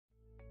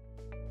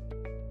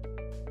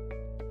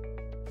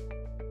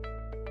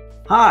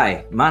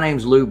Hi, my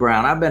name's Lou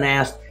Brown. I've been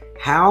asked,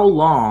 how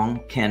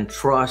long can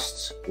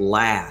trusts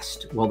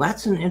last? Well,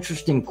 that's an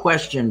interesting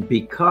question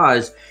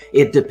because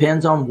it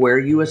depends on where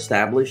you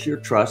establish your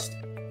trust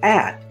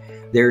at.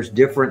 There's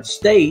different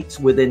states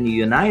within the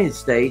United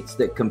States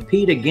that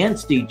compete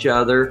against each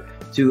other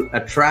to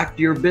attract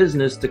your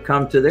business to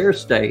come to their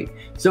state.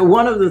 So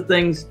one of the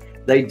things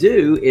they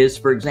do is,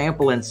 for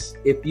example,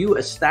 if you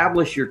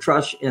establish your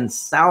trust in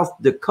South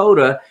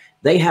Dakota,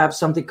 they have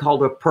something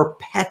called a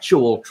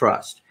perpetual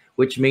trust,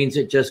 which means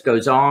it just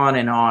goes on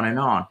and on and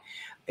on.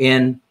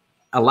 In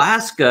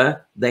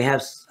Alaska, they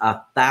have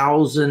a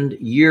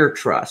 1,000-year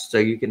trust. So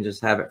you can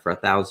just have it for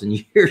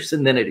 1,000 years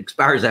and then it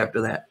expires after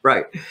that.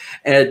 Right.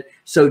 And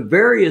so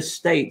various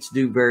states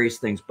do various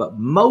things, but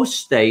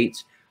most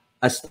states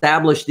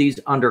establish these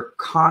under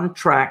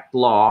contract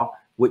law,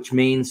 which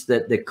means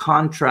that the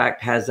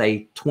contract has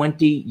a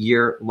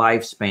 20-year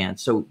lifespan.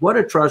 So what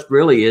a trust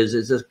really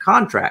is a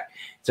contract.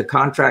 It's a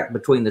contract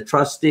between the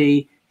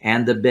trustee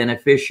and the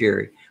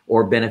beneficiary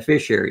or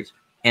beneficiaries.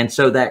 And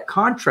so that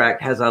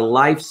contract has a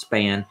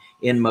lifespan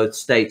in most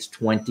states,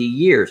 20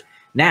 years.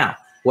 Now,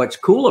 what's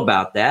cool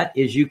about that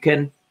is you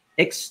can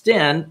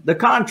extend the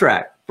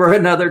contract for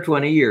another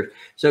 20 years.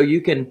 So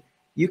you can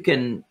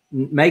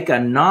make a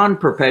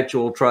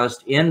non-perpetual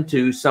trust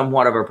into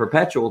somewhat of a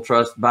perpetual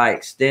trust by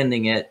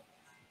extending it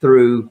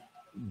through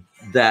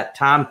that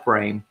time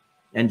frame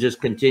and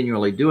just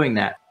continually doing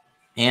that.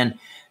 And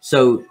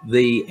so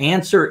the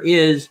answer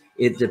is,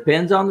 it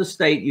depends on the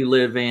state you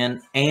live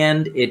in,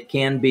 and it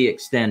can be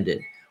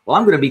extended. Well,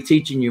 I'm going to be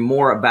teaching you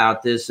more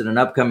about this at an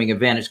upcoming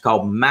event. It's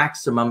called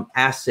Maximum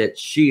Asset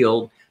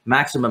Shield.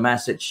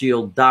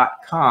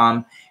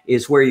 MaximumAssetShield.com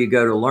is where you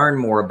go to learn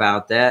more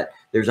about that.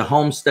 There's a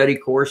home study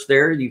course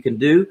there you can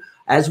do,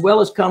 as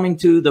well as coming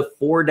to the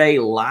 4-day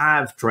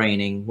live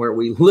training where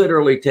we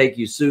literally take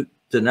you soup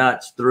to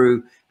nuts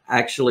through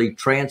actually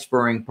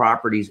transferring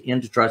properties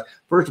into trust.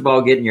 First of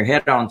all, getting your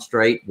head on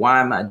straight.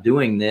 Why am I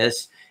doing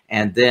this?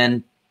 And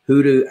then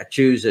who to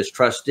choose as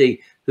trustee,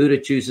 who to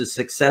choose as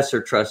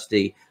successor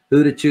trustee,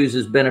 who to choose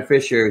as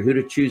beneficiary, who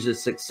to choose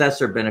as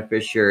successor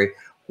beneficiary,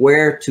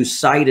 where to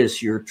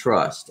situs your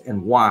trust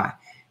and why,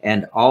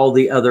 and all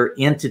the other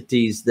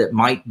entities that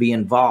might be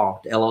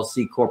involved,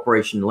 LLC,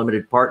 corporation,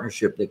 limited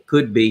partnership, that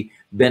could be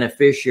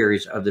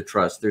beneficiaries of the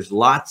trust. There's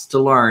lots to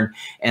learn,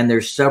 and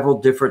there's several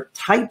different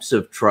types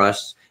of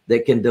trusts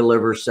that can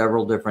deliver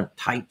several different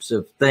types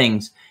of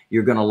things.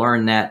 You're going to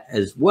learn that,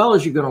 as well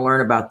as you're going to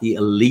learn about the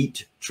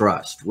elite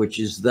trust, which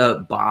is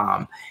the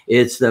bomb.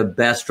 It's the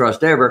best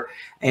trust ever.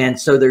 And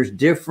so there's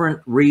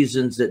different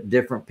reasons that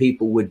different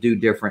people would do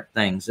different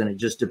things. And it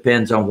just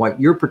depends on what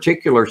your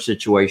particular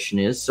situation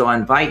is. So I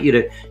invite you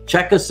to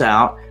check us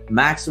out,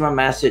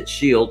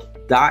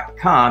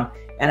 MaximumAssetShield.com,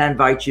 and I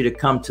invite you to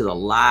come to the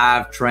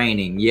live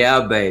training.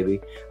 Yeah,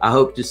 baby. I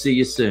hope to see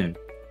you soon.